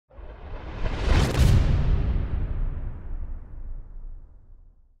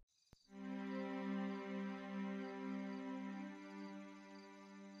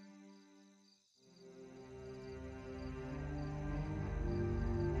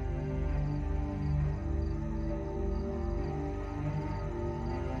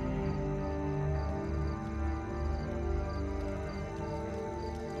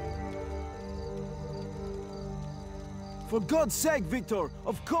For God's sake, Victor!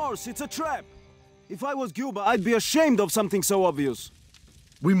 Of course, it's a trap! If I was Cuba, I'd be ashamed of something so obvious.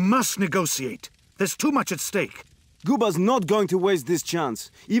 We must negotiate. There's too much at stake. Cuba's not going to waste this chance,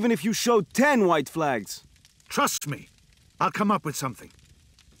 even if you show 10 white flags. Trust me. I'll come up with something.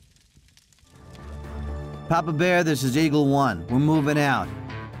 Papa Bear, this is Eagle 1. We're moving out.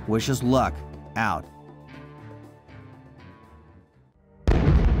 Wish us luck. Out.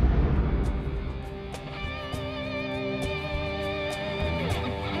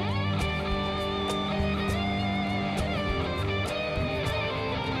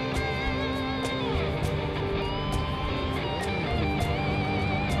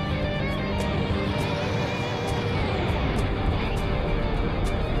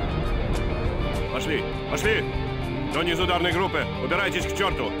 Пошли, пошли! Кто не из ударной группы, убирайтесь к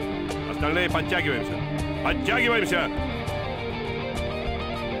черту! Остальные подтягиваемся! Подтягиваемся!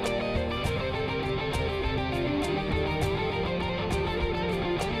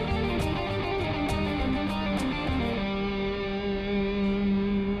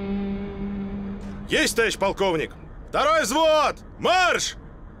 Есть, товарищ полковник! Второй взвод! Марш!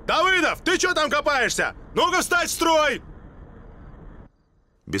 Давыдов, ты что там копаешься? Ну-ка встать в строй!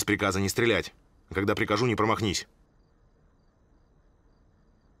 Без приказа не стрелять. Когда прикажу, не промахнись.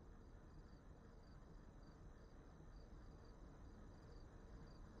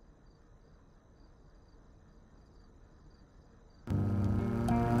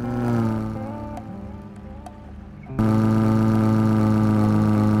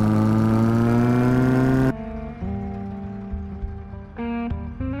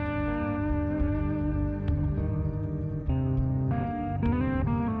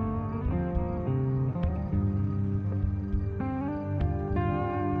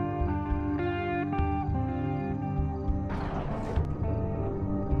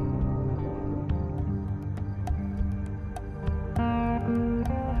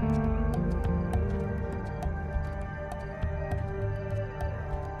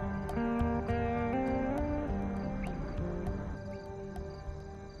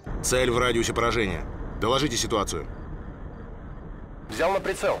 Цель в радиусе поражения. Доложите ситуацию. Взял на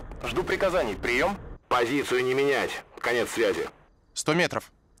прицел. Жду приказаний. Прием. Позицию не менять. Конец связи. 100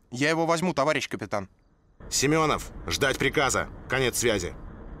 метров. Я его возьму, товарищ капитан. Семенов, ждать приказа. Конец связи.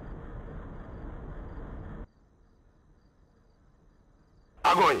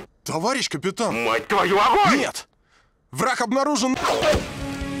 Огонь! Товарищ капитан! Мать твою, огонь! Нет! Враг обнаружен!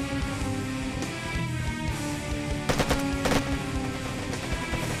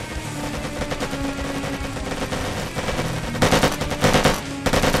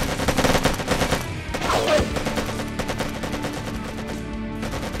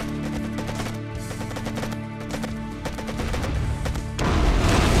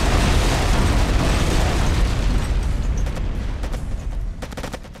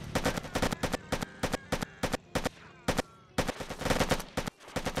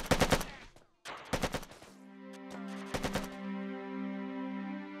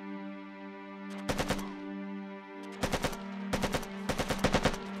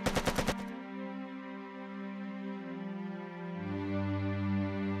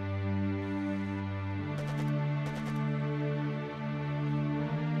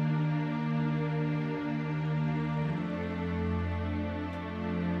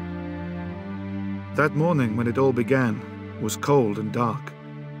 That morning, when it all began, was cold and dark,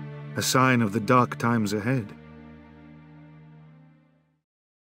 a sign of the dark times ahead.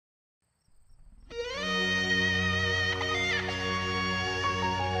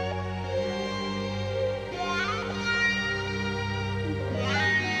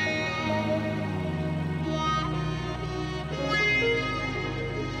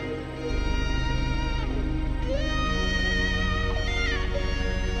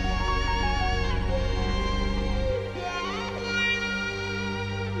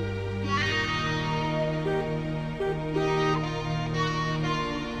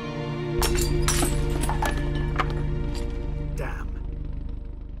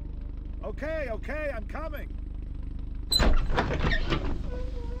 Okay, I'm coming.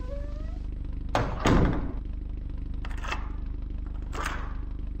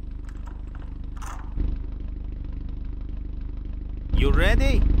 You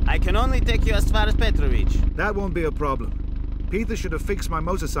ready? I can only take you as far as Petrovich. That won't be a problem. Peter should have fixed my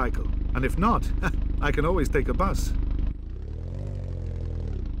motorcycle, and if not, I can always take a bus.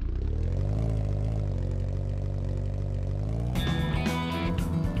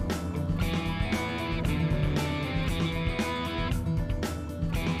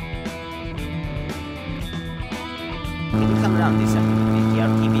 If you come around this afternoon, the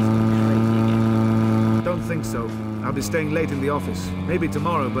RTB is going crazy again. Don't think so. I'll be staying late in the office. Maybe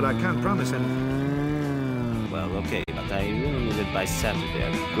tomorrow, but I can't promise anything. Well, okay, but I really need it by Saturday.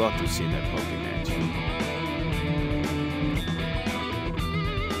 I've got to see that hockey match.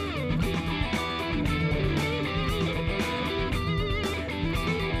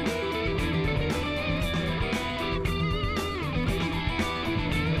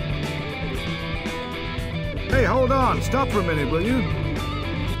 Hey, hold on. Stop for a minute, will you?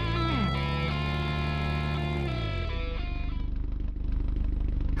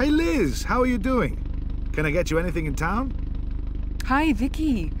 Hey, Liz, how are you doing? Can I get you anything in town? Hi,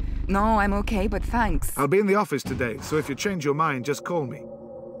 Vicky. No, I'm okay, but thanks. I'll be in the office today, so if you change your mind, just call me.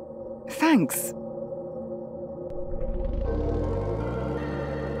 Thanks.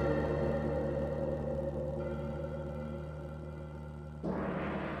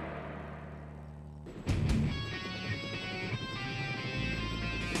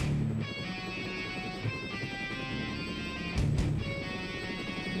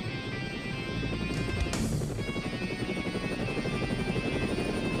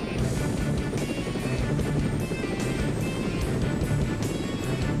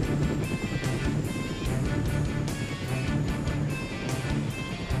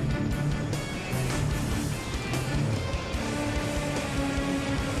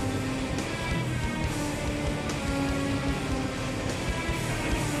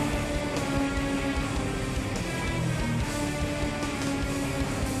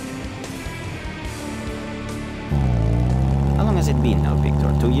 How long has it been now,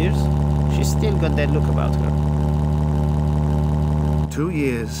 Victor? 2 years? She's still got that look about her. 2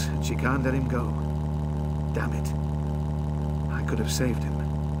 years, and she can't let him go. Damn it. I could have saved him.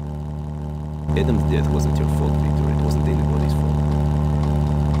 Addon's death wasn't your fault, Victor. It wasn't anybody's.